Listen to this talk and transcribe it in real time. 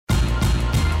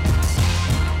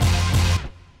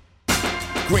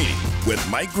Greeny with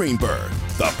Mike Greenberg,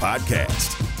 the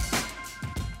podcast.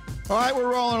 All right,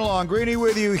 we're rolling along. Greeny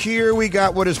with you here. We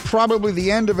got what is probably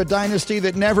the end of a dynasty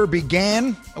that never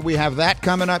began. We have that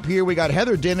coming up here. We got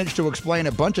Heather Dinich to explain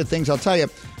a bunch of things. I'll tell you,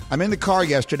 I'm in the car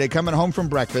yesterday coming home from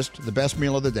breakfast, the best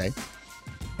meal of the day,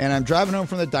 and I'm driving home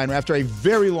from the diner after a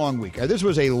very long week.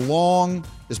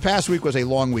 This past week was a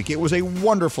long week. It was a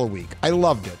wonderful week. I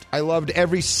loved it. I loved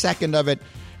every second of it,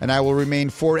 and I will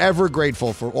remain forever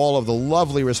grateful for all of the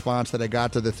lovely response that I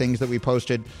got to the things that we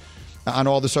posted on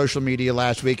all the social media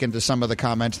last week and to some of the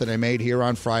comments that I made here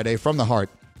on Friday from the heart,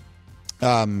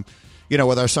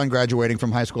 with our son graduating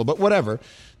from high school. But whatever.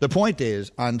 The point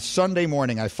is, on Sunday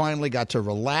morning, I finally got to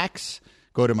relax,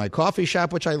 go to my coffee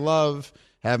shop, which I love,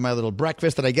 have my little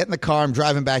breakfast. And I get in the car, I'm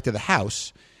driving back to the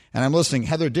house, and I'm listening.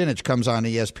 Heather Dinich comes on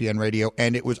ESPN radio,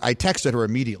 and I texted her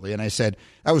immediately, and I said,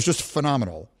 that was just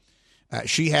phenomenal.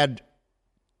 She had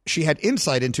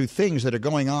insight into things that are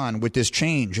going on with this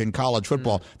change in college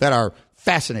football that are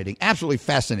fascinating, absolutely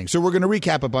fascinating. So we're going to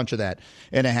recap a bunch of that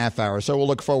in a half hour. So we'll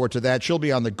look forward to that. She'll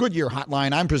be on the Goodyear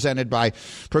Hotline. I'm presented by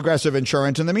Progressive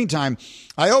Insurance. In the meantime,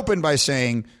 I opened by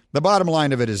saying the bottom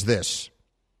line of it is this.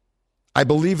 I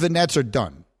believe the Nets are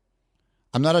done.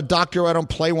 I'm not a doctor. I don't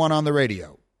play one on the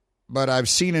radio. But I've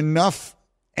seen enough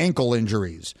ankle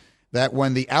injuries that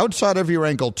when the outside of your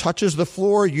ankle touches the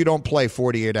floor, you don't play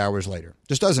 48 hours later.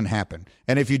 Just doesn't happen.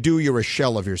 And if you do, you're a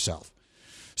shell of yourself.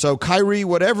 So Kyrie,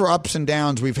 whatever ups and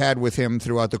downs we've had with him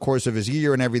throughout the course of his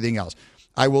year and everything else,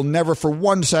 I will never for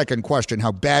 1 second question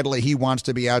how badly he wants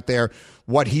to be out there,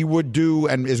 what he would do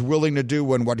and is willing to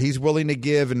do and what he's willing to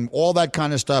give and all that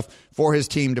kind of stuff for his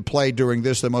team to play during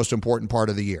this, the most important part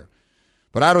of the year.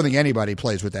 But I don't think anybody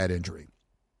plays with that injury.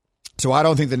 So I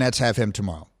don't think the Nets have him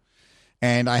tomorrow.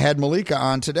 And I had Malika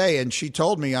on today, and she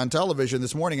told me on television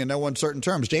this morning in no uncertain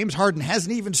terms, James Harden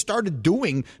hasn't even started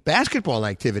doing basketball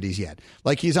activities yet.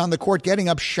 Like he's on the court getting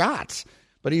up shots,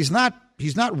 but he's not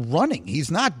running. He's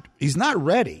not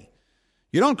ready.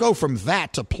 You don't go from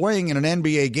that to playing in an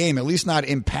NBA game, at least not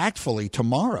impactfully,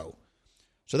 tomorrow.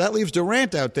 So that leaves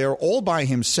Durant out there all by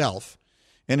himself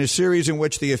in a series in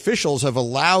which the officials have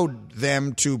allowed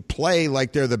them to play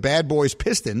like they're the bad boys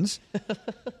Pistons.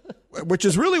 Which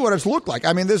is really what it's looked like.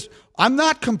 I mean, I'm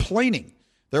not complaining.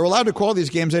 They're allowed to call these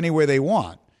games any way they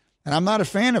want. And I'm not a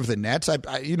fan of the Nets.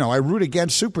 I root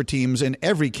against super teams in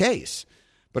every case.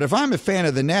 But if I'm a fan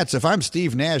of the Nets, if I'm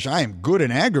Steve Nash, I am good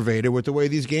and aggravated with the way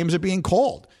these games are being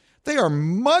called. They are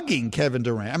mugging Kevin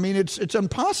Durant. I mean, it's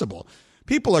impossible.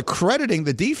 People are crediting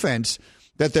the defense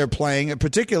that they're playing,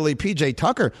 particularly P.J.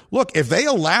 Tucker. Look, if they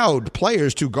allowed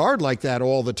players to guard like that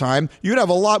all the time, you'd have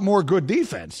a lot more good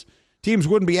defense. Teams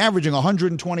wouldn't be averaging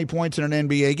 120 points in an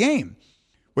NBA game,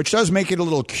 which does make it a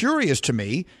little curious to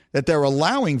me that they're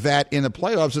allowing that in the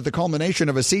playoffs at the culmination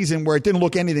of a season where it didn't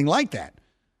look anything like that.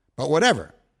 But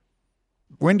whatever.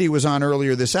 Wendy was on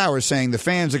earlier this hour saying the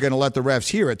fans are going to let the refs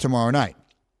hear it tomorrow night.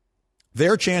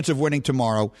 Their chance of winning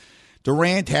tomorrow,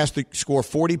 Durant has to score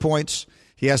 40 points.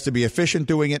 He has to be efficient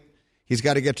doing it. He's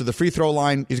got to get to the free throw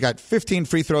line. He's got 15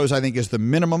 free throws, I think, is the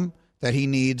minimum that he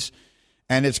needs.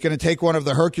 And it's going to take one of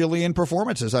the Herculean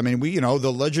performances. I mean,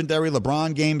 the legendary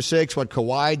LeBron Game 6, what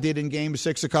Kawhi did in Game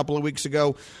 6 a couple of weeks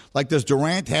ago. Like, does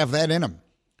Durant have that in him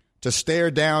to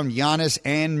stare down Giannis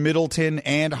and Middleton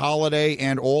and Holiday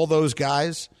and all those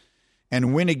guys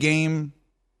and win a game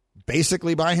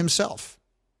basically by himself?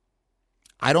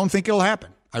 I don't think it'll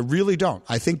happen. I really don't.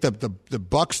 I think the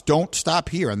Bucks don't stop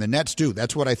here, and the Nets do.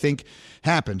 That's what I think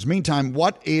happens. Meantime,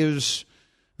 what is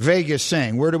Vegas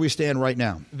saying? Where do we stand right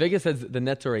now? Vegas says the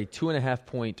Nets are a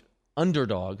 2.5-point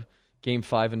underdog, Game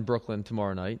 5 in Brooklyn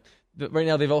tomorrow night. Right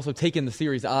now, they've also taken the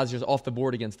series odds just off the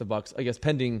board against the Bucks, I guess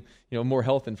pending more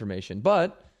health information.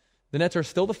 But the Nets are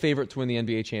still the favorite to win the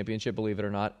NBA championship, believe it or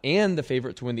not, and the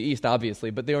favorite to win the East, obviously.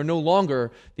 But they are no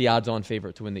longer the odds-on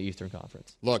favorite to win the Eastern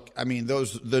Conference. Look, I mean,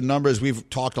 the numbers, we've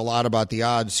talked a lot about the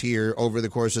odds here over the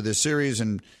course of this series,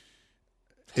 and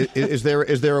is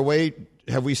there a way?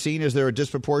 Have we seen, is there a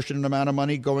disproportionate amount of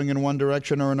money going in one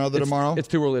direction or another tomorrow? It's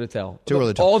too early to tell. Early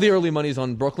to tell. All the early money's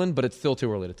on Brooklyn, but it's still too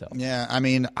early to tell. Yeah, I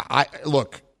mean, I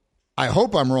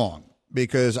hope I'm wrong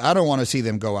because I don't want to see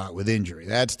them go out with injury.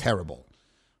 That's terrible.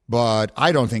 But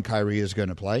I don't think Kyrie is going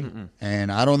to play,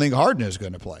 and I don't think Harden is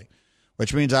going to play,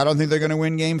 which means I don't think they're going to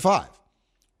win Game 5,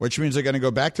 which means they're going to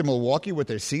go back to Milwaukee with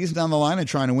their season on the line and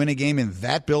trying to win a game in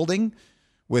that building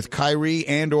with Kyrie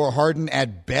and or Harden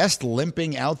at best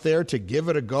limping out there to give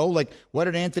it a go. Like, what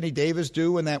did Anthony Davis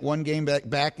do in that one game back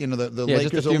the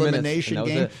Lakers elimination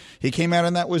game? He came out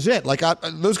and that was it. Like,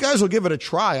 those guys will give it a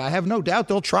try. I have no doubt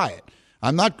they'll try it.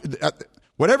 I'm not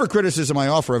whatever criticism I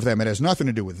offer of them, it has nothing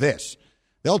to do with this.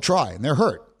 They'll try, and they're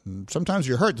hurt. And sometimes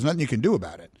you're hurt. There's nothing you can do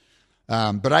about it.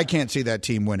 But I can't see that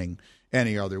team winning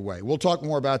any other way. We'll talk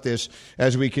more about this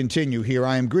as we continue here.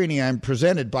 I am Greeny. I'm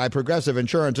presented by Progressive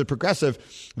Insurance. At Progressive,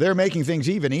 they're making things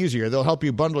even easier. They'll help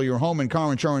you bundle your home and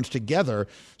car insurance together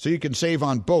so you can save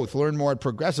on both. Learn more at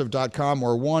Progressive.com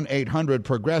or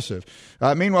 1-800-PROGRESSIVE.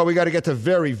 Meanwhile, we got to get to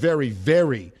very, very,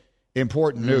 very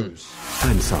important news.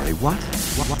 I'm sorry, what?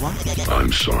 What?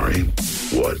 I'm sorry.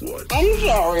 What? I'm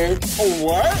sorry.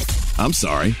 What? I'm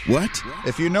sorry. What?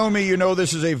 If you know me, you know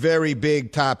this is a very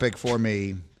big topic for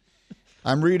me.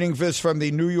 I'm reading this from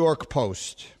the New York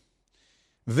Post.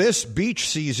 This beach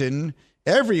season,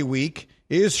 every week,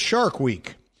 is Shark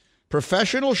Week.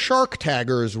 Professional shark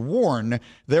taggers warn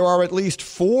there are at least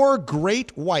 4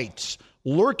 great whites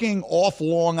lurking off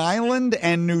Long Island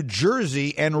and New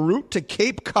Jersey en route to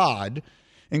Cape Cod,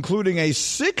 including a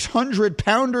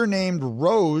 600-pounder named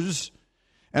Rose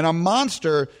and a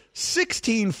monster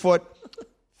 16-foot,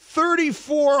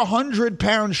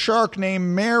 3,400-pound shark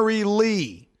named Mary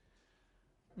Lee.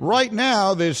 Right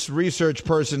now, this research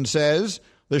person says,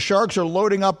 the sharks are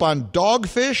loading up on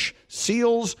dogfish,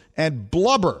 seals, and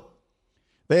blubber.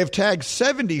 They have tagged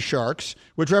 70 sharks,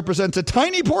 which represents a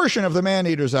tiny portion of the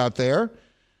man-eaters out there.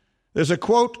 There's a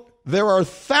quote, there are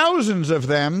thousands of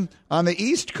them on the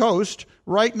East Coast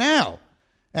right now.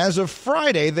 As of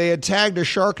Friday, they had tagged a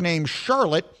shark named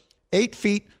Charlotte, 8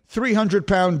 feet,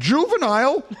 300-pound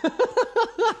juvenile.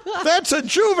 That's a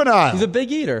juvenile. He's a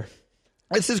big eater.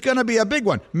 This is going to be a big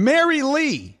one. Mary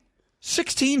Lee,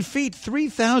 16 feet,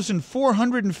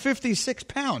 3,456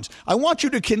 pounds. I want you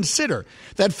to consider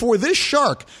that for this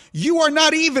shark, you are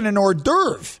not even an hors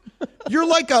d'oeuvre. You're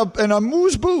like an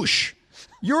amuse-bouche.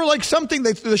 You're like something,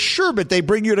 the sherbet they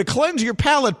bring you to cleanse your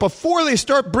palate before they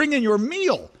start bringing your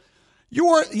meal. You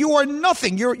are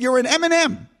nothing. You're an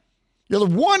M&M. You're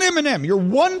one M&M. You're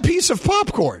one piece of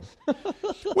popcorn.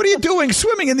 What are you doing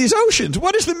swimming in these oceans?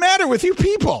 What is the matter with you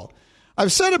people?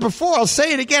 I've said it before. I'll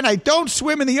say it again. I don't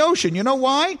swim in the ocean. You know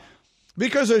why?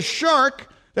 Because a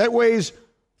shark that weighs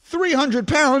 300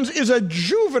 pounds is a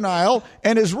juvenile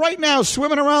and is right now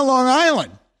swimming around Long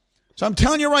Island. So I'm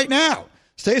telling you right now,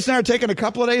 Stacey and I are taking a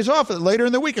couple of days off later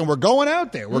in the week, and we're going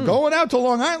out there. We're going out to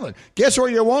Long Island. Guess where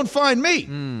you won't find me?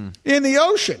 In the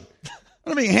ocean.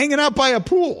 I'm going to be hanging out by a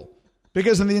pool.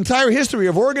 Because in the entire history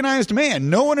of organized man,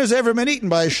 no one has ever been eaten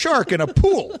by a shark in a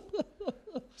pool.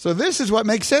 So this is what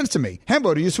makes sense to me.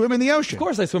 Hembo, do you swim in the ocean? Of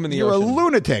course I swim in the You're ocean. You're a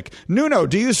lunatic. Nuno,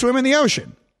 do you swim in the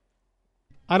ocean?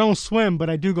 I don't swim, but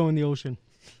I do go in the ocean.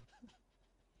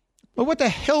 Well, what the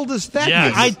hell does that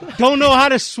mean? I don't know how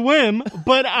to swim,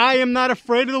 but I am not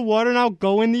afraid of the water, and I'll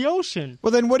go in the ocean.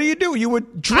 Well, then what do? You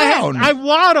would drown. I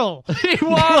waddle. He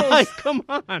waddles. Like, come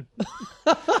on.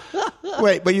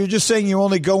 Wait, but you're just saying you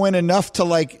only go in enough to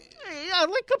Yeah,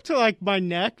 like up to like my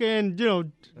neck, and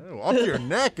up to your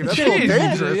neck, and that's so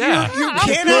dangerous. Yeah. You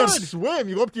can't cannot swim.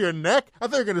 You go up to your neck. I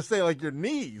thought you were going to say like your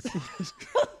knees.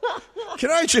 Can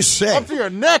I just say? Up to your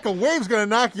neck, a wave's going to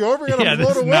knock you over. You're going to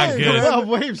float away. Not good. A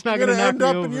wave's not You're going to end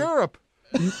knock up me in over. Europe.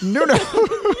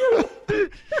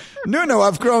 Nuno,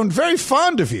 I've grown very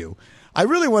fond of you. I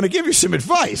really want to give you some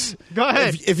advice. Go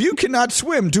ahead. If you cannot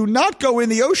swim, do not go in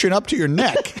the ocean up to your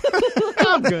neck.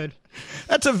 I'm good.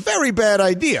 That's a very bad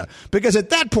idea because at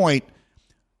that point,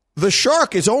 the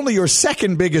shark is only your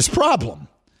second biggest problem.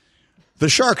 The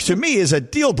shark, to me, is a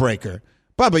deal breaker.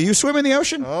 Bubba, you swim in the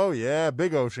ocean? Oh, yeah,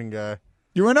 big ocean guy.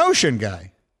 You're an ocean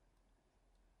guy.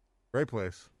 Great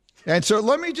place. And so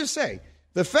let me just say,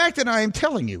 the fact that I am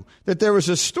telling you that there was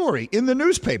a story in the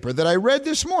newspaper that I read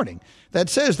this morning that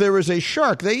says there is a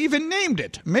shark, they even named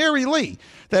it, Mary Lee,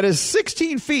 that is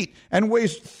 16 feet and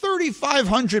weighs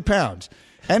 3,500 pounds.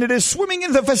 And it is swimming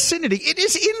in the vicinity. It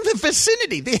is in the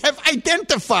vicinity. They have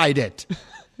identified it.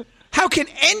 How can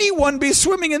anyone be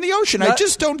swimming in the ocean? I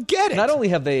just don't get it. Not only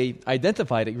have they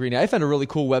identified it, Greeny, I found a really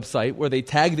cool website where they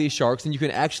tag these sharks and you can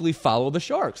actually follow the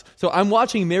sharks. So I'm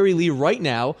watching Mary Lee right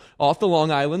now off the Long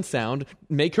Island Sound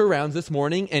make her rounds this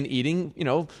morning and eating,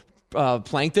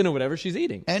 plankton or whatever she's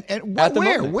eating. And at the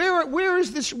where? moment. Where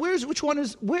is this? Which one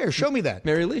is where? Show me that.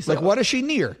 Mary Lee. So Like, what is she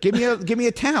near? Give me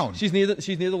a town. She's near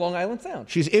the Long Island Sound.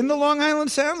 She's in the Long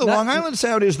Island Sound? The Long Island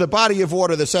Sound is the body of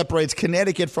water that separates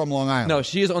Connecticut from Long Island. No,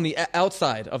 she is on the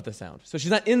outside of the Sound. So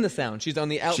she's not in the Sound. She's on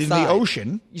the outside. She's in the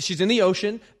ocean. She's in the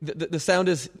ocean. The Sound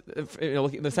is,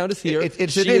 the Sound is here. It's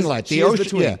She an is- inlet. she The is ocean.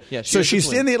 between. Yeah. She So is she's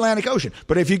between. in the Atlantic Ocean.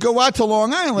 But if you go out to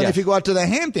Long Island, Yes. if you go out to the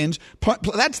Hamptons,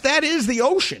 that is the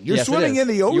ocean. You're Yes, it swimming is. in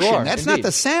the You ocean. are, That's indeed. not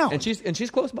the Sound. And she's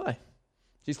close by.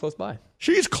 She's close by.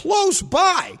 She's close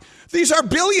by. These are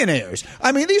billionaires.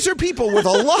 I mean, these are people with a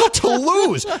lot to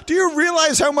lose. Do you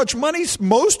realize how much money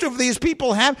most of these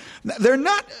people have? They're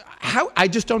not. I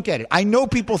just don't get it. I know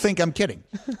people think I'm kidding.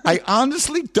 I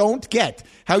honestly don't get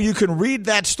how you can read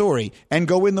that story and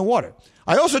go in the water.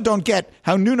 I also don't get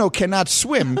how Nuno cannot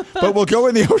swim, but will go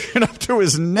in the ocean up to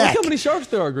his neck. Look how many sharks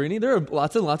there are, Greeny. There are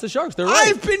lots and lots of sharks. They're right.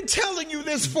 I've been telling you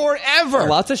this forever.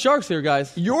 Lots of sharks here,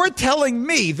 guys. You're telling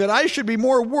me that I should be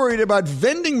more worried about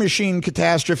vending machine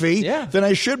catastrophe than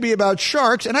I should be about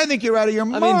sharks, and I think you're out of your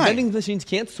mind. I mean, vending machines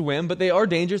can't swim, but they are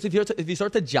dangerous if you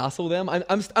start to jostle them.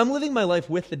 I'm living my life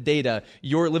with the data.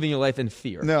 You're living your life in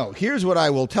fear. No, here's what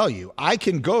I will tell you. I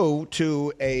can go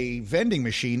to a vending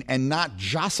machine and not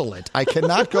jostle it. I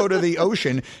cannot go to the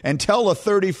ocean and tell a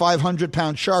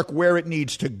 3,500-pound shark where it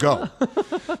needs to go.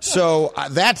 So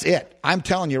that's it. I'm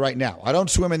telling you right now. I don't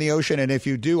swim in the ocean, and if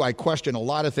you do, I question a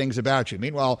lot of things about you.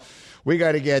 Meanwhile, we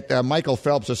got to get Michael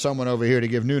Phelps or someone over here to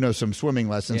give Nuno some swimming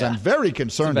lessons. Yeah. I'm very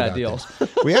concerned about this.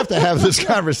 We have to have this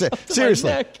conversation.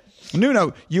 Seriously.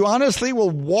 Nuno, you honestly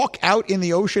will walk out in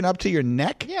the ocean up to your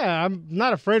neck? Yeah, I'm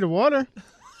not afraid of water.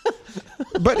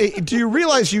 But do you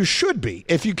realize you should be?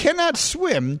 If you cannot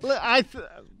swim...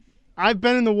 I've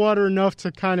been in the water enough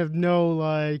to kind of know,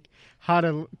 like, how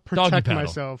to protect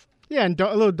myself. Yeah, and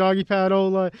a little doggy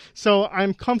paddle. So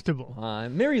I'm comfortable.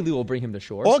 Mary Lou will bring him to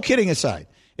shore. All kidding aside,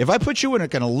 if I put you in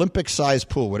an Olympic-sized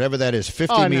pool, whatever that is,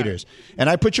 50 meters, and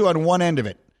I put you on one end of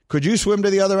it, could you swim to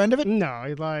the other end of it?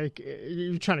 No, like,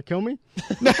 you trying to kill me?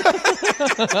 Like,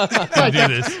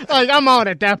 I'm out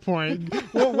at that point.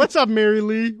 What's up, Mary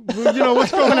Lee?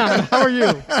 What's going on? How are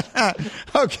you?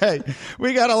 Okay,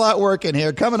 we got a lot working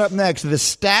here. Coming up next, the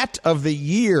stat of the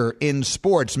year in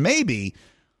sports, maybe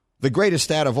the greatest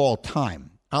stat of all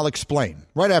time. I'll explain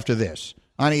right after this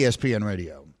on ESPN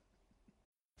Radio.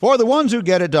 For the ones who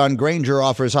get it done, Grainger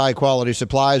offers high-quality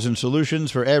supplies and solutions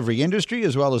for every industry,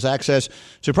 as well as access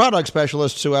to product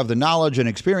specialists who have the knowledge and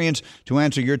experience to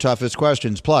answer your toughest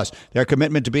questions. Plus, their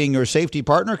commitment to being your safety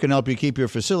partner can help you keep your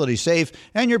facility safe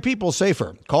and your people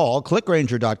safer. Call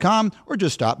clickgrainger.com or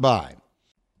just stop by.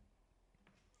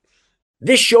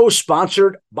 This show is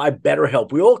sponsored by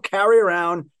BetterHelp. We all carry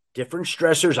around different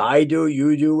stressors. I do,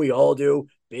 you do, we all do,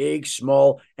 big,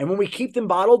 small. And when we keep them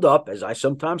bottled up, as I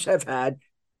sometimes have had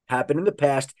happen in the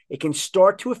past, it can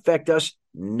start to affect us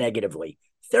negatively.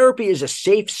 Therapy is a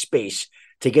safe space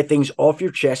to get things off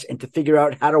your chest and to figure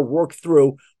out how to work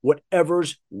through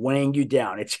whatever's weighing you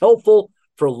down. It's helpful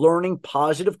for learning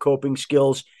positive coping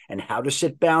skills and how to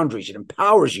set boundaries. It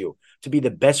empowers you to be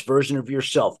the best version of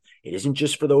yourself. It isn't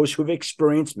just for those who've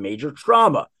experienced major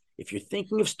trauma. If you're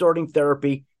thinking of starting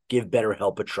therapy, give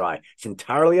BetterHelp a try. It's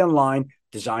entirely online,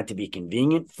 designed to be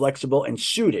convenient, flexible, and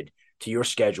suited to your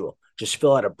schedule. Just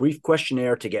fill out a brief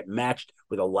questionnaire to get matched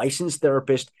with a licensed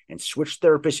therapist and switch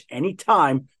therapists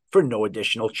anytime for no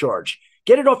additional charge.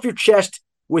 Get it off your chest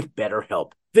with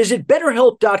BetterHelp. Visit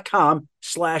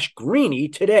BetterHelp.com/Greeny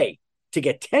today to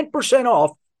get 10%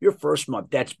 off your first month.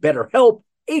 That's BetterHelp,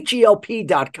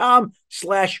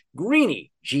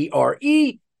 HELP.com/Greeny,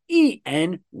 GREENY.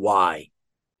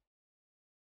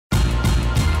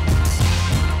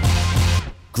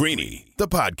 Greeny, the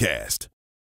podcast.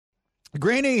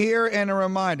 Greeny here, and a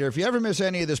reminder, if you ever miss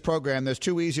any of this program, there's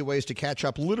two easy ways to catch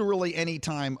up literally any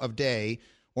time of day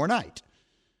or night.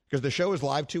 Because the show is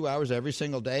live 2 hours every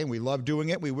single day, and we love doing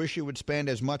it. We wish you would spend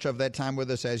as much of that time with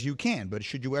us as you can. But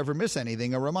should you ever miss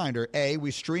anything, a reminder, A,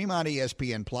 we stream on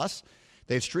ESPN+.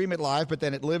 They stream it live, but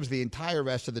then it lives the entire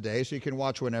rest of the day, so you can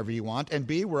watch whenever you want. And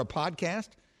B, we're a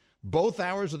podcast. Both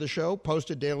hours of the show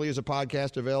posted daily as a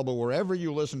podcast, available wherever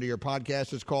you listen to your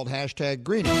podcast. It's called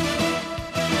 #Greeny.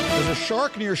 There's a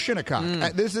shark near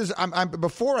Shinnecock. This is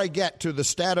before I get to the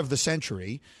stat of the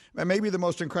century, maybe the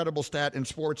most incredible stat in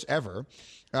sports ever.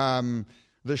 The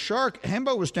shark,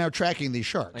 Hembo was now tracking these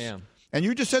sharks. I am. And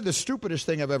you just said the stupidest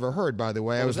thing I've ever heard, by the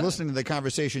way. I was listening to the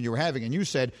conversation you were having, and you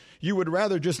said you would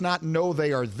rather just not know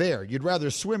they are there. You'd rather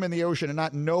swim in the ocean and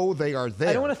not know they are there.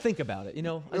 I don't want to think about it, I just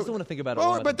don't want to think about it.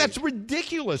 Oh, but that's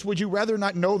ridiculous. Would you rather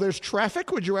not know there's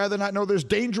traffic? Would you rather not know there's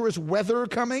dangerous weather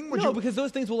coming? Because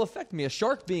those things will affect me. A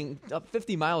shark being up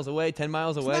 50 miles away, 10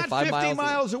 miles away, it's not 5 miles 50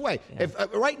 miles away. Yeah. If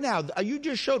right now, you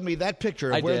just showed me that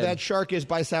picture of where that shark is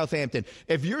by Southampton.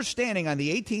 If you're standing on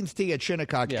the 18th tee at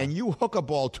Shinnecock and you hook a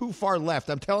ball too far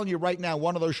left, I'm telling you right now,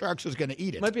 one of those sharks is going to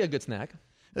eat it. Might be a good snack.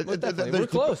 We're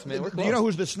close, man. We're close. You know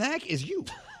who's the snack? Is you.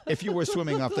 If you were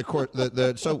swimming off the court.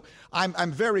 So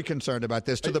I'm very concerned about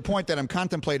this, to the point that I'm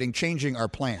contemplating changing our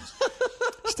plans.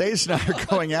 Stace and I are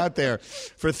going out there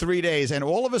for 3 days, and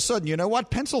all of a sudden, you know what?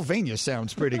 Pennsylvania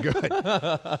sounds pretty good.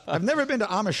 I've never been to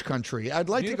Amish country. I'd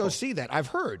like to go see that. I've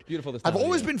heard. Beautiful this time I've of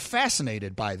always year. been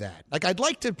fascinated by that. Like, I'd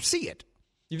like to see it.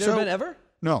 You've never been ever?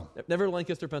 No. Never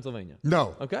Lancaster, Pennsylvania?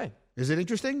 No. Okay. Is it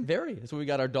interesting? Very. So we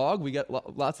got our dog. We got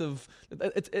lots of...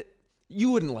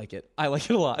 You wouldn't like it. I like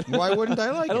it a lot. Why wouldn't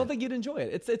I like it? I don't think you'd enjoy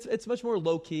it. It's much more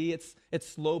low-key. It's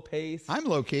slow-paced. I'm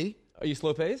low-key. Are you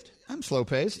slow-paced? I'm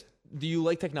slow-paced. Do you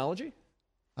like technology?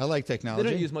 I like technology. They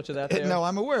don't use much of that there. No,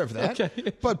 I'm aware of that.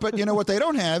 Okay. But you know what they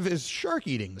don't have is shark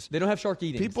eatings. They don't have shark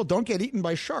eatings. People don't get eaten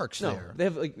by sharks No, there. they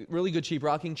have like really good cheap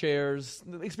rocking chairs,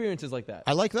 experiences like that.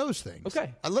 I like those things.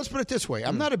 Okay. Let's put it this way.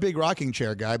 I'm not a big rocking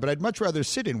chair guy, but I'd much rather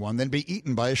sit in one than be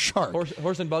eaten by a shark.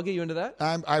 Horse and buggy, you into that?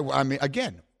 I mean,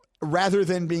 again, rather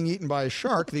than being eaten by a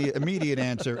shark, the immediate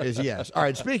answer is yes. All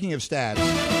right, speaking of stats.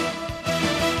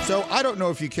 So I don't know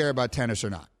if you care about tennis or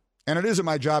not. And it isn't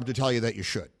my job to tell you that you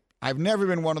should. I've never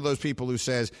been one of those people who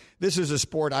says, this is a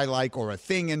sport I like or a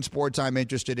thing in sports I'm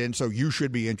interested in, so you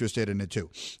should be interested in it too.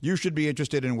 You should be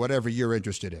interested in whatever you're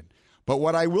interested in. But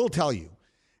what I will tell you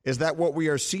is that what we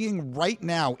are seeing right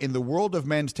now in the world of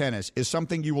men's tennis is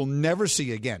something you will never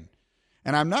see again.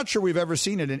 And I'm not sure we've ever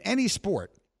seen it in any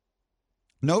sport.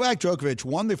 Novak Djokovic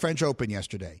won the French Open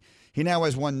yesterday. He now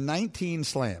has won 19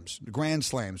 slams, Grand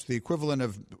Slams, the equivalent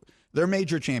of their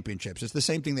major championships. It's the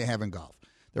same thing they have in golf.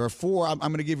 There are 4. I'm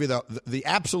going to give you the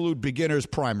absolute beginner's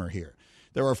primer here.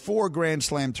 There are 4 Grand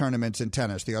Slam tournaments in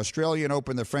tennis: the Australian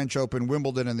Open, the French Open,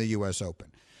 Wimbledon, and the U.S.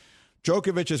 Open.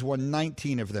 Djokovic has won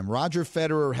 19 of them. Roger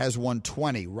Federer has won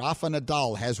 20. Rafa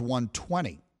Nadal has won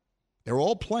 20. They're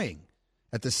all playing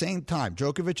at the same time.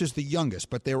 Djokovic is the youngest,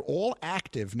 but they're all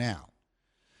active now.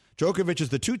 Djokovic is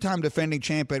the 2-time defending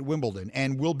champ at Wimbledon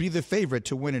and will be the favorite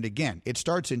to win it again. It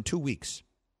starts in 2 weeks.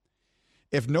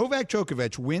 If Novak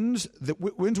Djokovic wins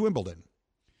Wimbledon,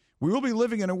 we will be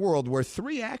living in a world where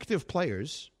 3 active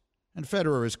players, and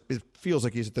Federer feels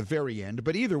like he's at the very end,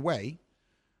 but either way,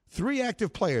 3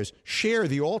 active players share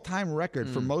the all-time record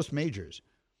for most majors.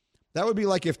 That would be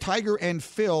like if Tiger and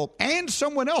Phil and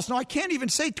someone else, no, I can't even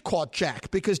say caught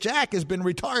Jack because Jack has been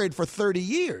retired for 30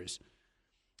 years.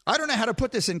 I don't know how to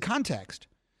put this in context.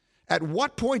 At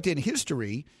what point in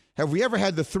history have we ever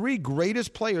had the 3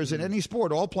 greatest players in any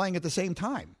sport all playing at the same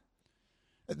time?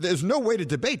 There's no way to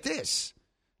debate this.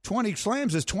 20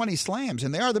 slams is 20 slams,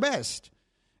 and they are the best.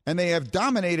 And they have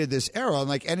dominated this era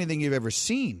unlike anything you've ever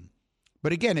seen.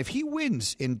 But again, if he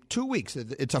wins in 2 weeks,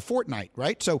 it's a fortnight,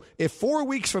 right? So if 4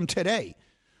 weeks from today,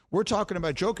 we're talking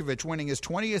about Djokovic winning his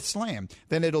 20th slam,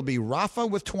 then it'll be Rafa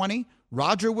with 20,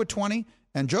 Roger with 20,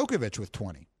 and Djokovic with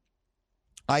 20.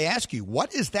 I ask you,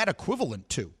 what is that equivalent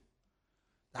to?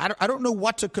 I don't know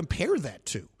what to compare that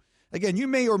to. Again, you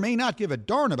may or may not give a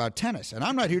darn about tennis, and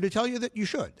I'm not here to tell you that you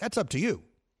should. That's up to you.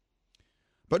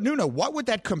 But Nuno, what would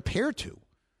that compare to?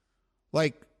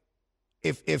 Like,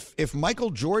 if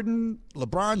Michael Jordan,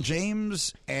 LeBron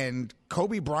James, and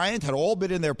Kobe Bryant had all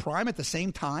been in their prime at the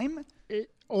same time?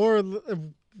 Or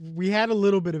we had a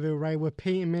little bit of it, right, with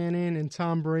Peyton Manning and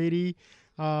Tom Brady.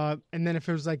 And then if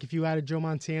it was like if you added Joe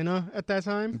Montana at that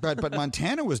time. But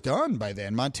Montana was done by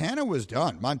then. Montana was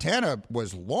done. Montana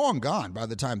was long gone by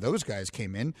the time those guys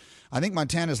came in. I think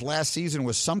Montana's last season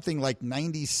was something like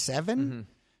 97. Mm-hmm.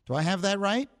 Do I have that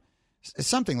right?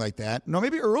 Something like that. No,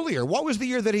 maybe earlier. What was the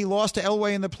year that he lost to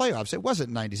Elway in the playoffs? It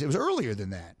wasn't 90s. It was earlier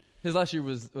than that. His last year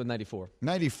was 94.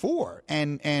 94.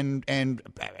 And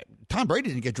Tom Brady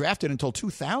didn't get drafted until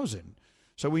 2000.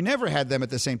 So we never had them at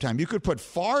the same time. You could put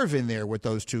Favre in there with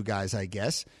those 2 guys, I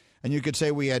guess. And you could say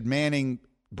we had Manning,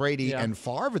 Brady, and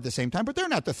Favre at the same time. But they're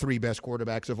not the 3 best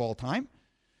quarterbacks of all time.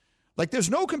 Like, there's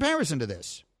no comparison to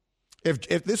this.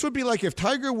 If this would be like if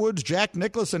Tiger Woods, Jack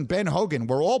Nicklaus, and Ben Hogan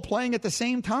were all playing at the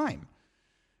same time.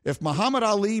 If Muhammad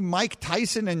Ali, Mike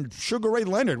Tyson, and Sugar Ray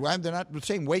Leonard, well, they're not the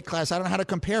same weight class. I don't know how to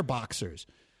compare boxers.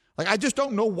 Like, I just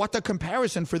don't know what the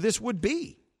comparison for this would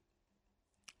be.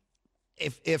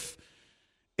 If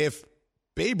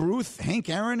Babe Ruth, Hank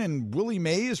Aaron, and Willie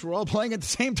Mays were all playing at the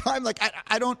same time, like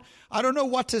I don't know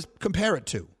what to compare it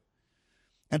to.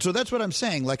 And so that's what I'm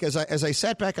saying. Like as I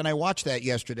sat back and I watched that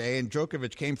yesterday, and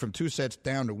Djokovic came from 2 sets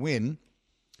down to win,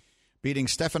 beating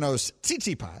Stefanos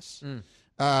Tsitsipas.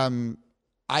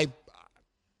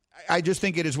 I just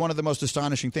think it is one of the most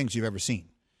astonishing things you've ever seen.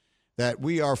 That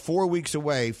we are 4 weeks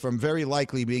away from very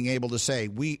likely being able to say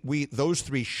we those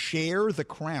 3 share the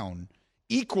crown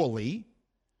equally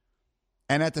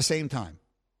and at the same time.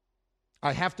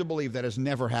 I have to believe that has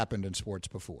never happened in sports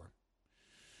before.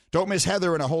 Don't miss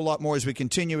Heather and a whole lot more as we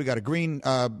continue. We got a green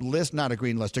list, not a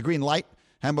green list, a green light.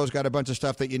 Hembo's got a bunch of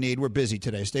stuff that you need. We're busy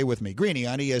today. Stay with me. Greeny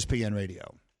on ESPN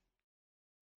Radio.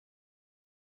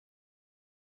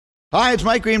 Hi, it's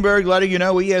Mike Greenberg letting you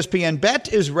know ESPN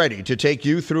Bet is ready to take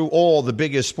you through all the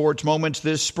biggest sports moments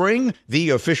this spring. The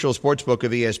official sportsbook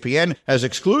of ESPN has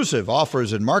exclusive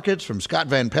offers and markets from Scott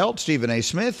Van Pelt, Stephen A.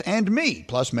 Smith, and me,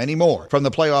 plus many more. From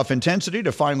the playoff intensity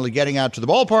to finally getting out to the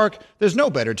ballpark, there's no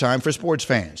better time for sports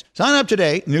fans. Sign up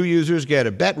today. New users get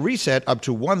a bet reset up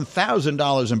to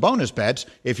 $1,000 in bonus bets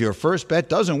if your first bet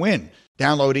doesn't win.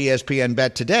 Download ESPN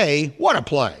Bet today. What a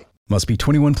play. Must be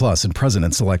 21 plus and present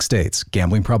in select states.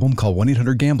 Gambling problem? Call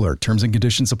 1-800-GAMBLER. Terms and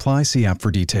conditions apply. See app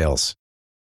for details.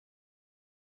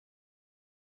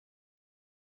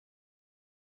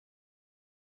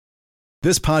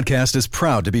 This podcast is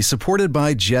proud to be supported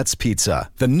by Jets Pizza,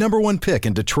 the #1 pick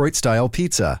in Detroit-style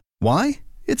pizza. Why?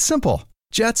 It's simple.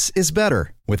 Jets is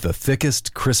better. With the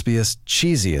thickest, crispiest,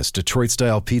 cheesiest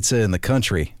Detroit-style pizza in the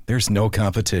country, there's no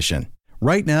competition.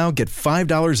 Right now, get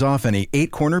 $5 off any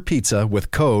 8-corner pizza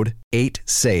with code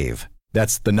 8SAVE.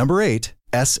 That's the number 8,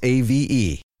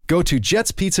 S-A-V-E. Go to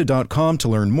jetspizza.com to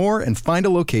learn more and find a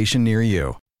location near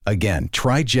you. Again,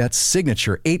 try Jet's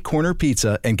signature 8-corner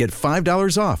pizza and get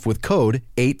 $5 off with code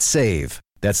 8SAVE.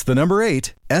 That's the number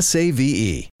 8,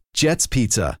 S-A-V-E. Jet's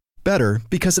Pizza. Better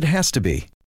because it has to be.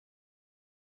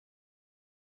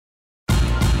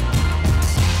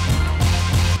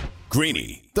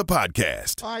 Greeny, the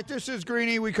podcast. All right, this is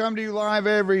Greeny. We come to you live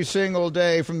every single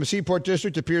day from the Seaport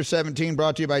District to Pier 17,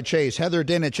 brought to you by Chase. Heather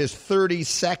Dinich is 30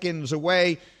 seconds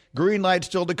away. Green light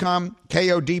still to come.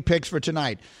 KOD picks for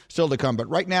tonight still to come. But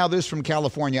right now, this from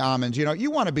California Almonds. You know, you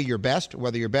want to be your best,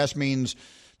 whether your best means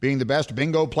being the best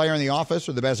bingo player in the office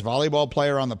or the best volleyball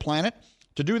player on the planet.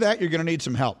 To do that, you're going to need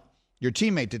some help. Your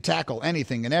teammate to tackle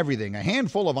anything and everything. A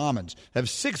handful of almonds have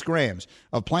 6 grams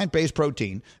of plant-based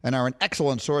protein and are an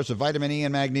excellent source of vitamin E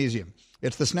and magnesium.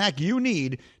 It's the snack you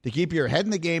need to keep your head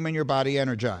in the game and your body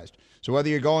energized. So whether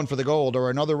you're going for the gold or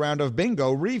another round of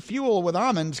bingo, refuel with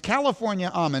almonds.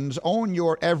 California Almonds own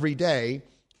your everyday,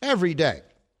 every day.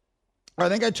 I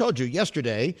think I told you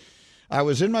yesterday, I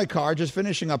was in my car just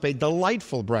finishing up a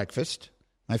delightful breakfast,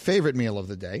 my favorite meal of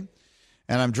the day.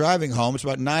 And I'm driving home. It's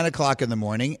about 9 o'clock in the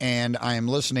morning, and I am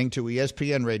listening to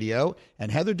ESPN radio, and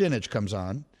Heather Dinich comes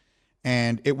on.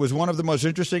 And it was one of the most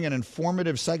interesting and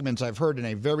informative segments I've heard in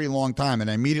a very long time. And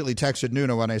I immediately texted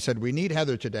Nuno, and I said, we need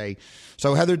Heather today.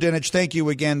 So, Heather Dinich, thank you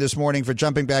again this morning for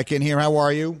jumping back in here. How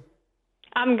are you?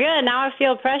 I'm good. Now I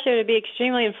feel pressure to be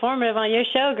extremely informative on your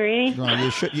show, Greeny.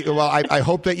 Well, I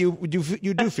hope that you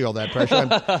do feel that pressure.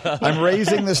 I'm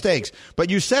raising the stakes. But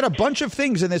you said a bunch of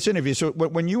things in this interview. So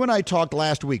when you and I talked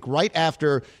last week, right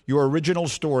after your original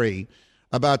story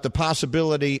about the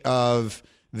possibility of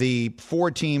the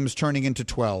 4 teams turning into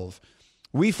 12,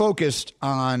 we focused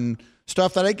on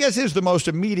stuff that I guess is the most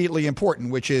immediately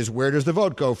important, which is where does the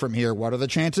vote go from here? What are the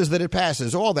chances that it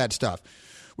passes? All that stuff.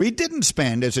 We didn't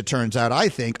spend, as it turns out, I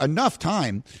think, enough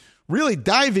time really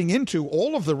diving into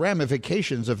all of the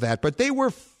ramifications of that, but they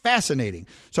were fascinating.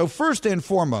 So first and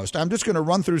foremost, I'm just going to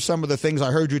run through some of the things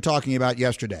I heard you talking about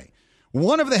yesterday.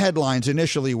 One of the headlines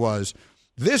initially was,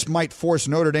 this might force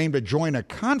Notre Dame to join a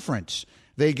conference.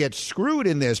 They get screwed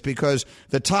in this because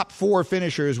the top 4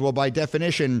 finishers will, by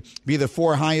definition, be the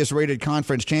 4 highest-rated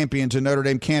conference champions, and Notre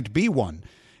Dame can't be one.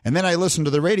 And then I listened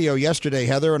to the radio yesterday,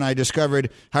 Heather, and I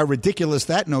discovered how ridiculous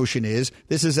that notion is.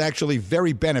 This is actually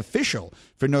very beneficial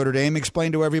for Notre Dame.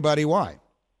 Explain to everybody why.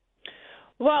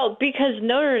 Well, because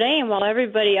Notre Dame, while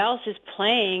everybody else is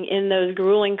playing in those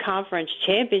grueling conference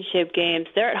championship games,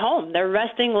 they're at home. They're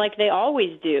resting like they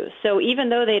always do. So even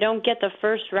though they don't get the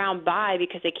first round bye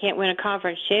because they can't win a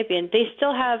conference champion, they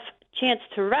still have chance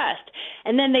to rest.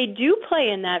 And then they do play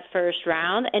in that first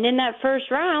round, and in that first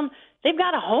round, they've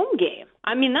got a home game.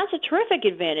 I mean, that's a terrific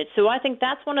advantage. So I think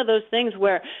that's one of those things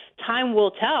where time will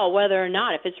tell whether or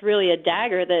not, if it's really a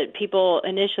dagger that people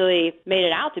initially made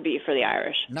it out to be for the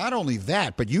Irish. Not only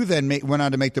that, but you then went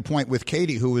on to make the point with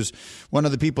Katie, who was one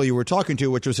of the people you were talking to,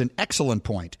 which was an excellent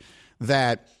point,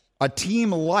 that a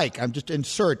team like, I'm just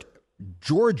insert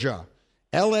Georgia,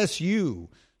 LSU,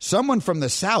 someone from the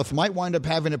South might wind up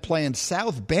having to play in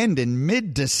South Bend in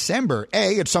mid-December.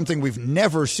 It's something we've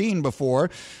never seen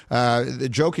before.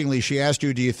 Jokingly, she asked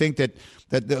you, do you think that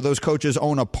those coaches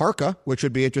own a parka, which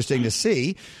would be interesting to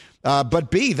see? But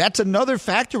B, that's another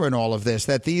factor in all of this,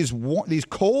 that these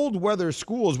cold weather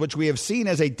schools, which we have seen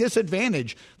as a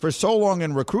disadvantage for so long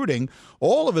in recruiting,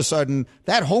 all of a sudden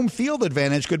that home field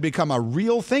advantage could become a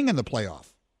real thing in the playoff.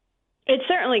 It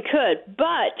certainly could,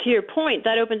 but to your point,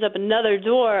 that opens up another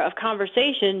door of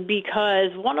conversation, because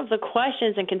one of the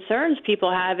questions and concerns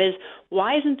people have is,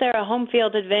 why isn't there a home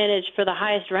field advantage for the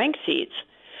highest ranked seeds?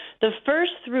 The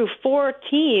first through 4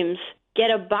 teams get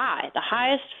a bye. The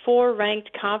highest 4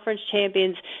 ranked conference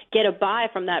champions get a bye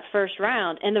from that first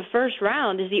round, and the first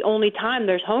round is the only time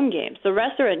there's home games. The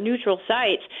rest are at neutral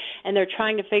sites, and they're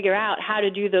trying to figure out how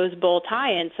to do those bowl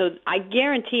tie-ins. So I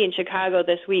guarantee in Chicago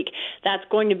this week that's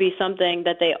going to be something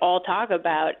that they all talk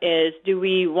about is, do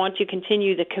we want to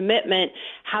continue the commitment?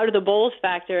 How do the bowls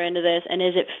factor into this? And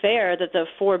is it fair that the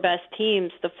 4 best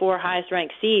teams, the 4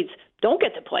 highest-ranked seeds, don't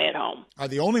get to play at home? Are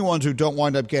the only ones who don't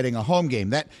wind up getting a home game.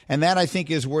 That I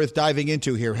think is worth diving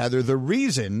into here, Heather. The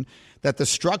reason that the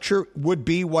structure would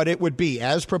be what it would be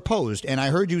as proposed, and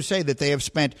I heard you say that they have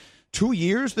spent 2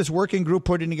 years, this working group,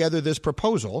 putting together this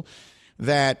proposal,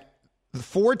 that the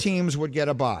 4 teams would get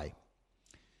a bye.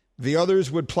 The others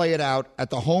would play it out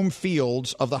at the home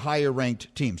fields of the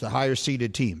higher-ranked teams, the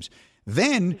higher-seeded teams.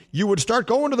 Then you would start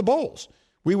going to the bowls.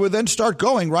 We would then start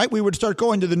going, right? We would start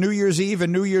going to the New Year's Eve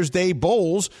and New Year's Day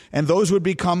bowls, and those would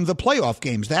become the playoff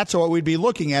games. That's what we'd be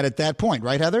looking at that point,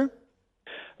 right, Heather?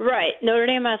 Right. Notre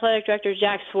Dame Athletic Director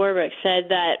Jack Swarbrick said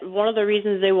that one of the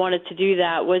reasons they wanted to do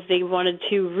that was they wanted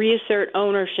to reassert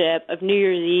ownership of New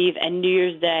Year's Eve and New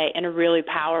Year's Day in a really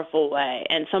powerful way.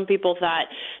 And some people thought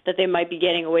that they might be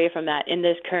getting away from that in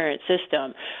this current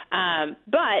system.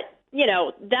 But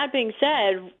that being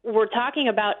said, we're talking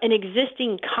about an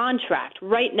existing contract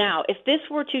right now. If this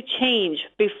were to change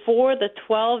before the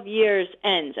 12 years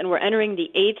ends and we're entering the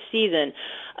 8th season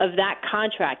of that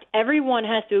contract, everyone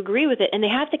has to agree with it, and they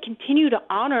have to continue to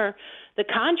honor the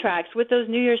contracts with those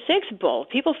New Year's Six Bowls.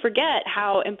 People forget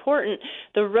how important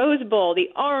the Rose Bowl, the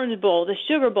Orange Bowl, the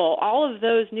Sugar Bowl, all of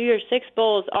those New Year's Six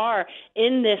Bowls are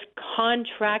in this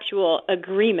contractual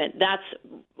agreement. That's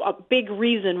a big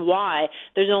reason why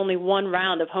there's only 1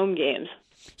 round of home games.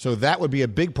 So that would be a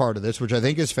big part of this, which I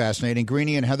think is fascinating.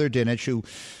 Greeny and Heather Dinich, who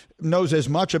knows as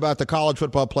much about the college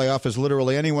football playoff as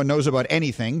literally anyone knows about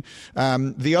anything.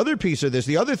 The other piece of this,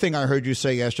 the other thing I heard you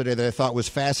say yesterday that I thought was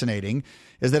fascinating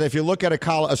is that if you look at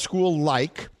a school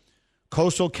like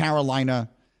Coastal Carolina,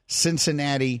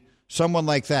 Cincinnati, someone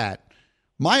like that,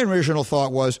 my original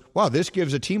thought was, wow, this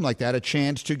gives a team like that a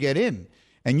chance to get in.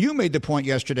 And you made the point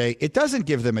yesterday, it doesn't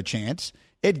give them a chance.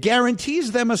 It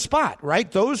guarantees them a spot,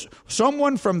 right?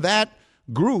 Someone from that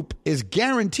group is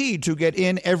guaranteed to get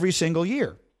in every single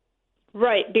year.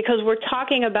 Right, because we're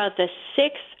talking about the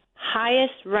 6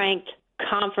 highest-ranked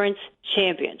conference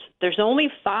champions. There's only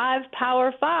 5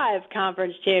 Power 5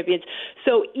 conference champions.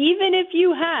 So even if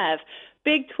you have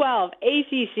Big 12,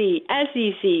 ACC,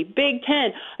 SEC, Big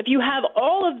 10, if you have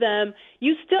all of them,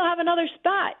 you still have another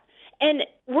spot. And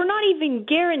we're not even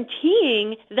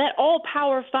guaranteeing that all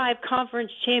Power 5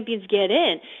 conference champions get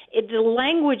in. The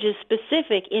language is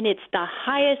specific, and it's the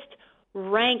highest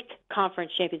ranked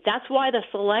conference champions. That's why the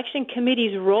selection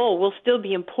committee's role will still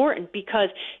be important, because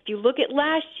if you look at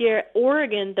last year,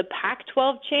 Oregon, the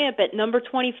Pac-12 champ at number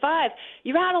 25,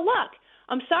 you're out of luck.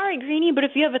 I'm sorry, Greeny, but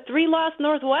if you have a 3-loss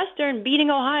Northwestern beating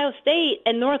Ohio State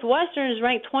and Northwestern is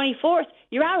ranked 24th,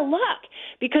 you're out of luck,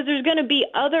 because there's going to be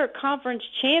other conference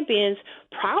champions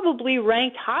probably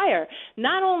ranked higher.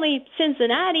 Not only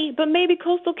Cincinnati, but maybe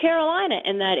Coastal Carolina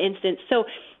in that instance. So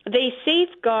they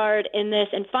safeguard in this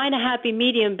and find a happy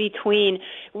medium between,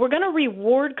 we're going to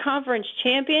reward conference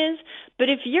champions, but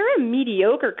if you're a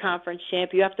mediocre conference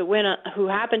champ, you have to win who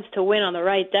happens to win on the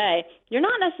right day, you're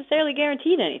not necessarily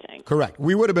guaranteed anything. Correct.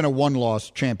 We would have been a 1-loss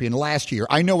champion last year.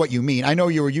 I know what you mean. I know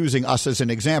you were using us as an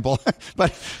example,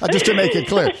 but just to make it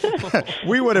clear,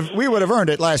 we would have earned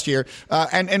it last year,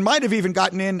 and might have even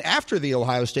gotten in after the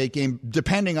Ohio State game,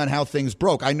 depending on how things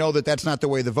broke. I know that that's not the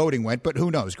way the voting went, but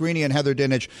who knows? Greeny and Heather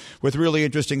Dinich with really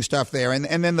interesting stuff there.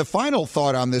 And then the final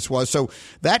thought on this was, so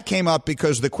that came up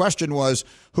because the question was,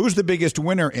 who's the biggest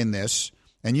winner in this?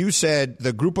 And you said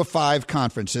the group of 5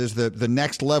 conferences, the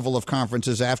next level of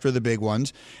conferences after the big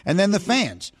ones, and then the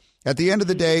fans. At the end of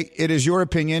the day, it is your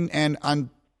opinion, and I'm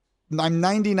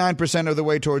 99% of the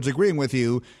way towards agreeing with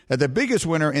you, that the biggest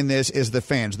winner in this is the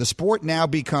fans. The sport now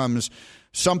becomes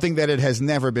something that it has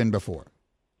never been before.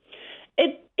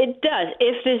 It does,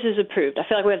 if this is approved. I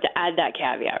feel like we have to add that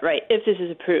caveat, right, if this is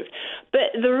approved.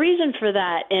 But the reason for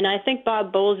that, and I think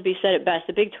Bob Bowlesby said it best,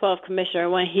 the Big 12 commissioner,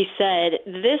 when he said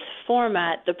this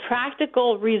format, the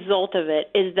practical result of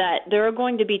it is that there are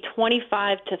going to be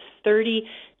 25 to 30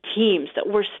 teams that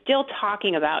we're still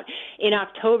talking about in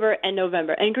October and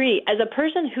November. And Greeny, as a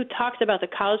person who talks about the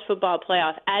college football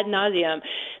playoff ad nauseum,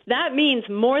 that means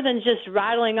more than just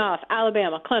rattling off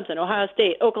Alabama, Clemson, Ohio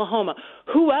State, Oklahoma.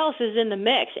 Who else is in the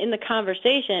mix, in the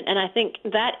conversation? And I think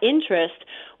that interest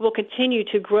will continue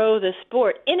to grow the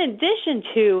sport, in addition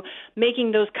to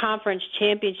making those conference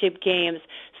championship games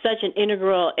such an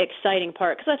integral, exciting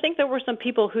part. Because I think there were some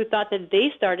people who thought that they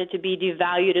started to be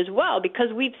devalued as well, because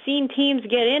we've seen teams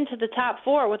get into the top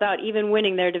 4 without even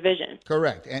winning their division.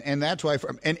 Correct. And that's why,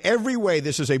 in every way,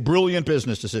 this is a brilliant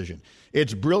business decision.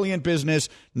 It's brilliant business,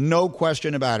 no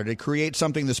question about it. It creates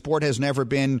something the sport has never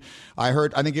been. I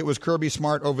think it was Kirby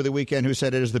Smart over the weekend who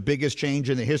said it is the biggest change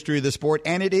in the history of the sport,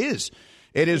 and it is.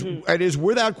 It is It is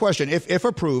without question, if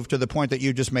approved, to the point that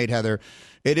you just made, Heather,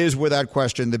 it is without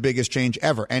question the biggest change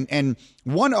ever. And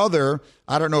one other,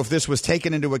 I don't know if this was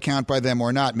taken into account by them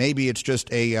or not. Maybe it's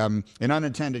just an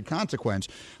unintended consequence.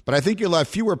 But I think you'll have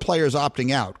fewer players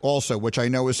opting out also, which I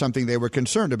know is something they were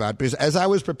concerned about. Because as I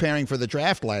was preparing for the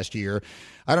draft last year,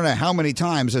 I don't know how many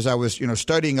times as I was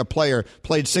studying a player,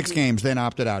 played 6 games, then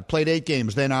opted out, played 8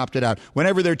 games, then opted out.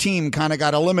 Whenever their team kind of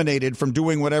got eliminated from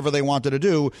doing whatever they wanted to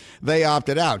do, they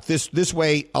opted out. This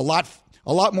way, a lot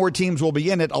more teams will be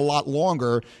in it a lot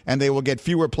longer, and they will get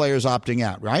fewer players opting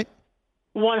out, right?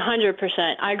 100%.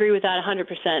 I agree with that 100%.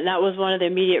 And that was one of the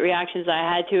immediate reactions I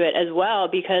had to it as well,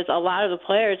 because a lot of the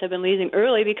players have been leaving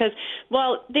early because,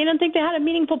 well, they didn't think they had a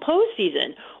meaningful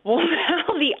postseason. Well,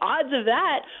 now the odds of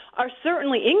that are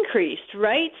certainly increased,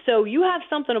 right? So you have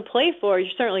something to play for,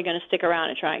 you're certainly going to stick around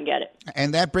and try and get it.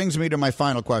 And that brings me to my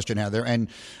final question, Heather. And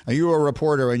you're a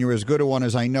reporter, and you're as good a one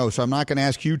as I know, so I'm not going to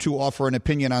ask you to offer an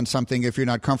opinion on something if you're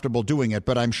not comfortable doing it,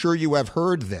 but I'm sure you have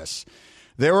heard this.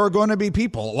 There are going to be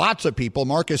people, lots of people,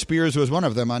 Marcus Spears was one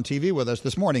of them on TV with us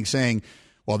this morning, saying,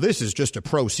 well, this is just a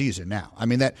pro season now. I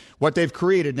mean, that what they've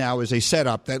created now is a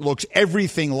setup that looks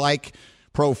everything like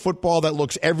pro football, that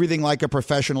looks everything like a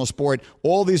professional sport.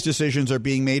 All these decisions are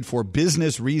being made for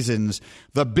business reasons.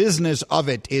 The business of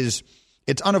it is,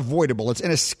 it's unavoidable. It's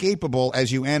inescapable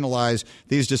as you analyze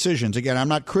these decisions. Again, I'm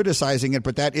not criticizing it,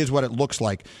 but that is what it looks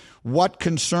like. What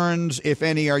concerns, if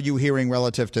any, are you hearing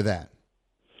relative to that?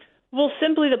 Well,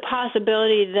 simply the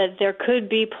possibility that there could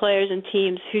be players and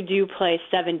teams who do play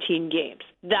 17 games.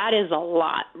 That is a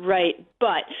lot, right?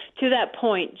 But to that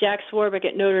point, Jack Swarbrick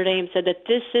at Notre Dame said that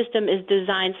this system is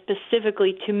designed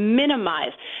specifically to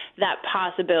minimize that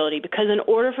possibility, because in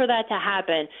order for that to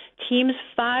happen, teams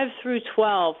 5 through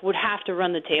 12 would have to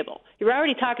run the table. You're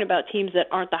already talking about teams that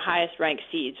aren't the highest ranked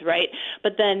seeds, right?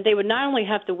 But then they would not only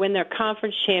have to win their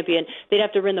conference champion, they'd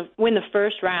have to win the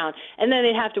first round, and then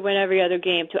they'd have to win every other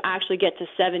game to actually get to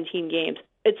 17 games.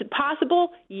 It's possible,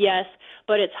 yes,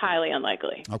 but it's highly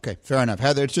unlikely. Okay, fair enough.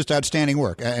 Heather, it's just outstanding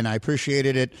work, and I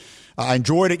appreciated it. I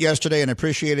enjoyed it yesterday and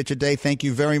appreciate it today. Thank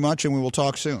you very much, and we will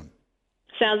talk soon.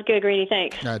 Sounds good, Greeny.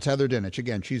 Thanks. It's Heather Dinich.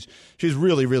 Again, she's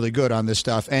really, really good on this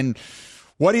stuff. And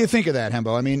what do you think of that,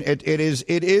 Hembo? I mean,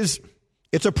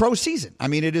 it's a pro season. I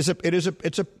mean,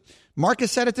 it's a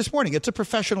Marcus said it this morning. It's a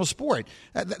professional sport.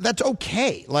 That's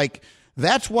okay. Like,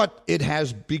 that's what it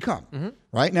has become. Mm-hmm.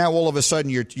 Right now, all of a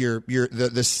sudden,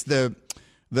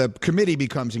 the committee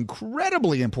becomes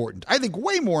incredibly important. I think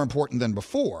way more important than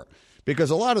before, because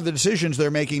a lot of the decisions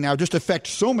they're making now just affect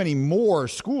so many more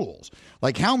schools.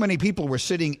 Like, how many people were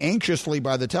sitting anxiously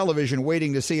by the television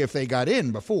waiting to see if they got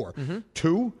in before? Mm-hmm.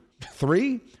 2,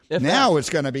 3. Now it's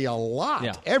going to be a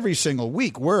lot. Every single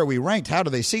week. Where are we ranked? How do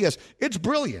they see us? It's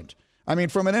brilliant. I mean,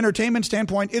 from an entertainment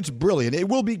standpoint, it's brilliant. It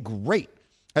will be great.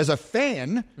 As a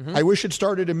fan, I wish it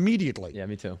started immediately. Yeah,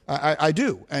 me too. I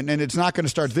do. And it's not going to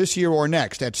start this year or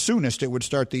next. At soonest, it would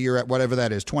start the year at whatever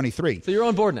that is, 23. So you're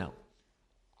on board now?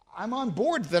 I'm on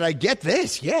board that I get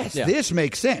this. Yes, This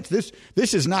makes sense.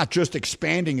 This is not just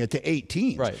expanding it to 8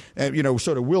 teams, right?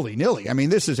 Sort of willy-nilly. I mean,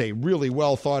 this is a really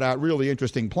well thought out, really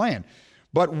interesting plan.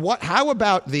 But how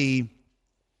about the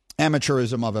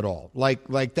amateurism of it all?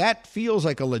 Like that feels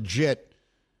like a legit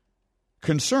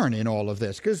concern in all of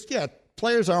this. Because,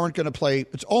 players aren't going to play.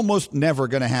 It's almost never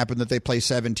going to happen that they play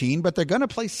 17, but they're going to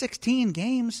play 16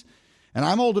 games. And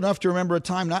I'm old enough to remember a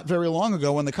time not very long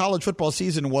ago when the college football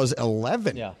season was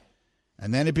 11. Yeah.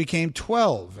 And then it became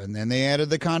 12. And then they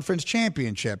added the conference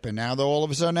championship. And now, all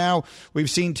of a sudden, now we've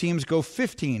seen teams go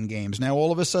 15 games. Now,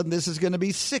 all of a sudden, this is going to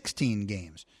be 16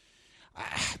 games.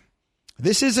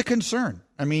 This is a concern.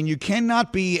 I mean, you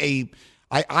cannot be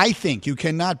I think you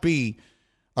cannot be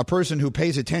a person who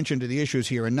pays attention to the issues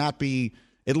here and not be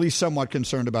at least somewhat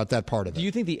concerned about that part of it. Do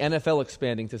you think the NFL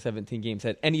expanding to 17 games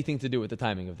had anything to do with the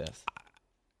timing of this?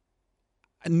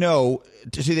 No,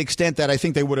 to the extent that I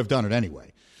think they would have done it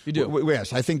anyway. You do?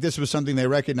 Yes, I think this was something they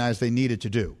recognized they needed to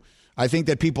do. I think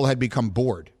that people had become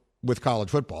bored with college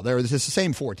football. It's the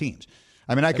same 4 teams.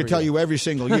 I mean, I could tell you every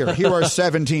single year, here are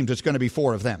 7 teams, it's going to be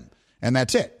 4 of them, and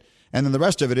that's it. And then the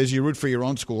rest of it is you root for your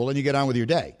own school and you get on with your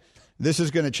day. This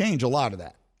is going to change a lot of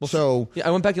that. So yeah,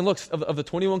 I went back and looked of the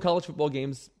 21 college football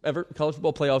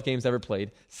playoff games ever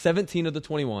played. 17 of the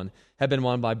 21 have been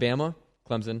won by Bama,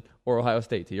 Clemson, or Ohio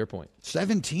State. To your point,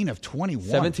 17 of 21.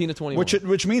 17 of 21,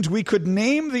 which means we could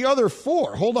name the other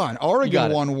 4. Hold on,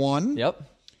 Oregon won 1. Yep.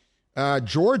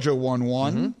 Georgia won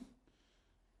 1. Mm-hmm.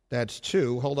 That's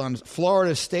 2. Hold on,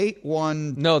 Florida State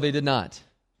won. No, they did not.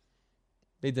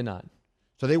 They did not.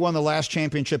 So they won the last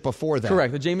championship before that.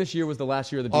 Correct. The Jameis year was the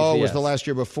last year of the BCS. Oh, it was the last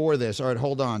year before this. All right,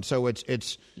 hold on. So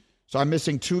so I'm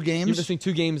missing 2 games? You're missing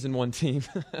 2 games in one team.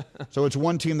 So it's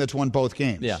one team that's won both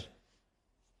games. Yeah.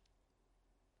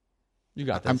 You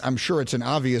got this. I'm sure it's an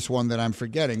obvious one that I'm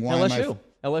forgetting. Why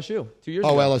LSU, 2 years ago.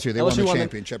 Oh, LSU. They won the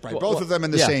championship, right? Both of them in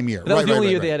the same year. That was the only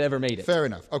year they had ever made it. Fair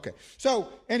enough. Okay. So,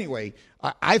 anyway,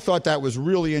 I thought that was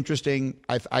really interesting.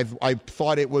 I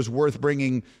thought it was worth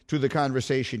bringing to the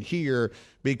conversation here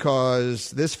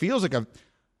because this feels like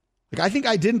I think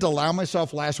I didn't allow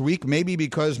myself last week, maybe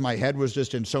because my head was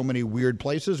just in so many weird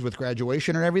places with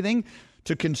graduation and everything,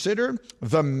 to consider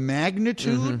the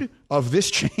magnitude of this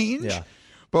change. Yeah.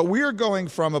 But we're going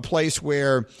from a place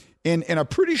where in a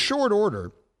pretty short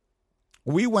order,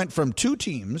 we went from 2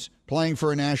 teams playing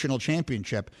for a national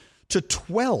championship to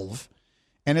 12,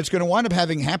 and it's going to wind up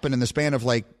having happened in the span of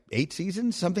like 8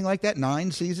 seasons, something like that,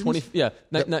 9 seasons.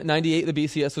 98 the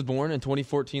BCS was born, in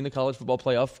 2014 the college football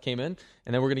playoff came in,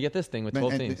 and then we're going to get this thing with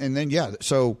 12 teams. And then,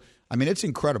 so, I mean, it's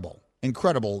incredible.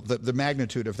 Incredible, the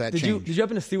magnitude of that change. Did you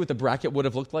happen to see what the bracket would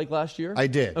have looked like last year? I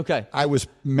did. Okay. I was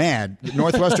mad.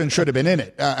 Northwestern should have been in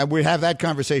it. We have that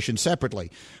conversation separately.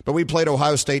 But we played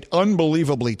Ohio State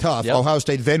unbelievably tough. Yep. Ohio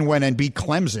State then went and beat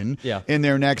Clemson in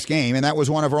their next game, and that was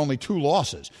one of our only 2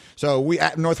 losses. So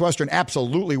Northwestern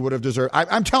absolutely would have deserved.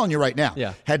 I'm telling you right now,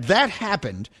 had that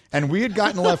happened and we had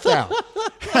gotten left out,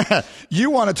 you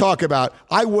want to talk about,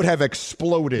 I would have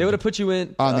exploded. They would have put you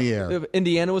in on the air.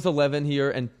 Indiana was 11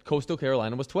 here, and Coastal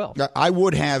Carolina was 12. I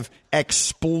would have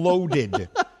exploded.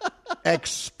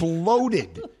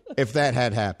 Exploded if that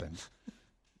had happened.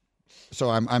 So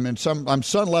I'm on some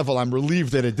level, I'm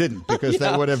relieved that it didn't, because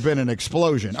that would have been an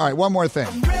explosion. All right, one more thing.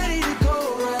 I'm ready to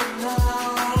go right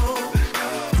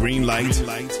now. Green light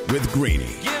with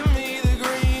Greeny.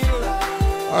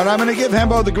 All right, I'm going to give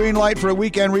Hembo the green light for a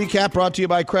weekend recap brought to you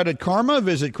by Credit Karma.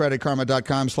 Visit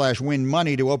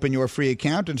creditkarma.com/winmoney to open your free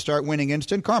account and start winning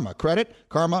instant karma. Credit,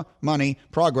 karma, money,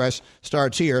 progress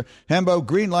starts here. Hembo,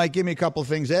 green light, give me a couple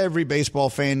things every baseball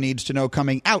fan needs to know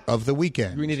coming out of the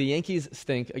weekend. Greeny, the Yankees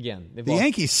stink again.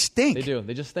 Yankees stink. They do.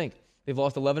 They just stink. They've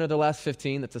lost 11 of their last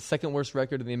 15. That's the second worst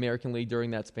record in the American League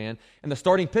during that span. And the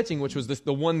starting pitching, which was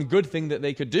the one good thing that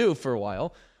they could do for a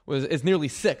while, is nearly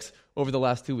 6 over the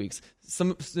last 2 weeks.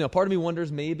 Part of me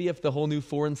wonders maybe if the whole new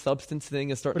foreign substance thing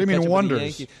is starting. What do you to mean catch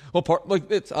wonders? Well,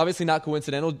 it's obviously not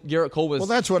coincidental. Garrett Cole was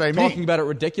that's what I talking mean. about it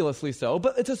ridiculously so,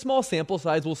 but it's a small sample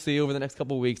size. We'll see over the next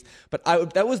couple of weeks. But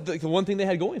that was the one thing they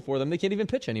had going for them. They can't even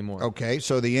pitch anymore. Okay,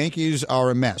 so the Yankees are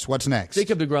a mess. What's next?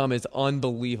 Jacob deGrom is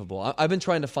unbelievable. I've been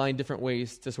trying to find different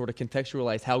ways to sort of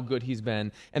contextualize how good he's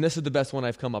been, and this is the best one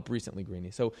I've come up recently,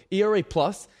 Greeny. So ERA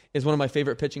plus is one of my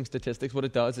favorite pitching statistics. What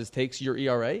it does is takes your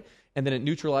ERA and then it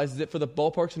neutralizes it for the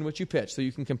ballparks in which you pitch, so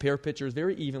you can compare pitchers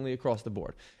very evenly across the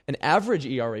board. An average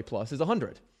ERA plus is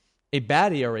 100. A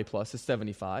bad ERA plus is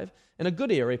 75, and a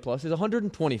good ERA plus is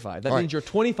 125. That means you're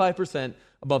 25%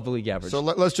 above the league average. So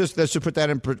let's just put that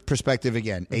in perspective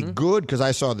again. A good, because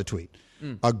I saw the tweet,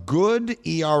 a good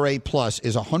ERA plus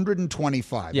is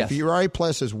 125. Yes. If ERA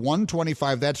plus is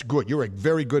 125, that's good. You're a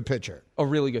very good pitcher. A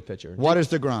really good pitcher. What is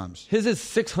deGrom's? His is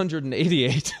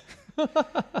 688.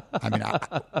 I mean,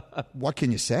 what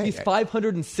can you say? He's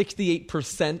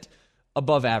 568%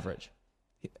 above average.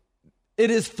 It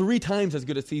is 3 times as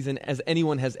good a season as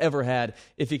anyone has ever had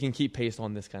if he can keep pace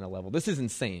on this kind of level. This is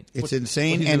insane. It's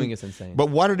insane. What he's doing is insane. But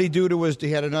what did he do to his? He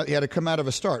had to come out of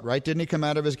a start, right? Didn't he come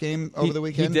out of his game over the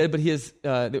weekend? He did, but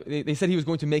they said he was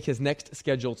going to make his next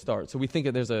scheduled start. So we think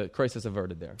that there's a crisis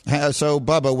averted there. So,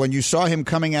 Bubba, when you saw him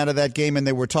coming out of that game and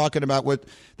they were talking about what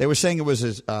they were saying, it was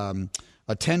his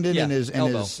a tendon in his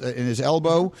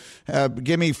elbow.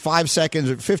 Give me 5 seconds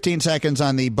or 15 seconds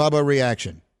on the Bubba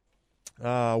reaction.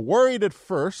 Worried at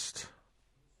first,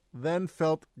 then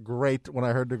felt great when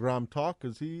I heard deGrom talk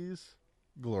because he's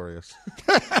glorious.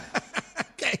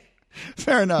 Okay,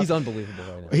 fair enough. He's unbelievable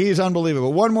right now. He's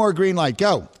unbelievable. One more green light.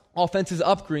 Go. Offense is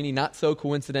up, Greeny, not so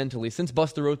coincidentally. Since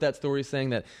Buster wrote that story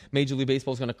saying that Major League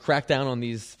Baseball is going to crack down on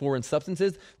these foreign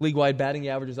substances, league-wide batting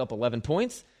average is up 11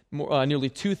 points. nearly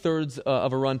 2/3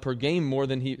 of a run per game more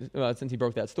than he since he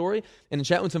broke that story. And in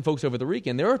chatting with some folks over the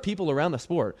weekend, there are people around the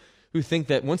sport who think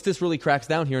that once this really cracks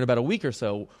down here in about a week or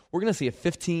so, we're going to see a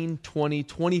 15, 20,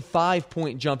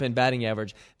 25-point jump in batting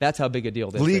average. That's how big a deal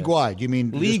this is. League-wide, you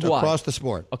mean league-wide. Across the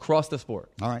sport? Across the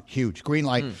sport. All right, huge. Green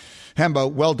light.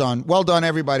 Hembo, well done. Well done,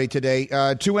 everybody, today. 2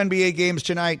 NBA games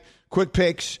tonight. Quick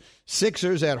picks.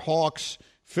 Sixers at Hawks.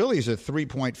 Philly's a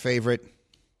 3-point favorite.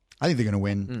 I think they're going to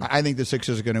win. I think the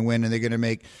Sixers are going to win, and they're going to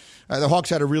make the Hawks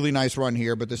had a really nice run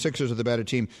here, but the Sixers are the better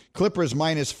team. Clippers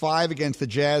 -5 against the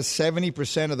Jazz.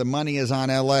 70% of the money is on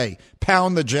L.A.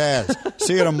 Pound the Jazz.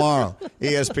 See you tomorrow.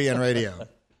 ESPN Radio.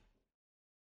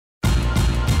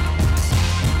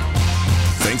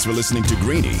 Thanks for listening to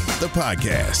Greeny, the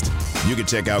podcast. You can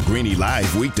check out Greeny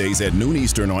live weekdays at noon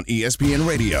Eastern on ESPN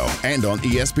Radio and on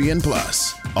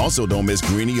ESPN+. Also, don't miss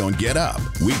Greeny on Get Up,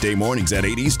 weekday mornings at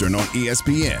 8 Eastern on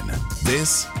ESPN.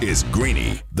 This is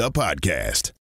Greeny, the podcast.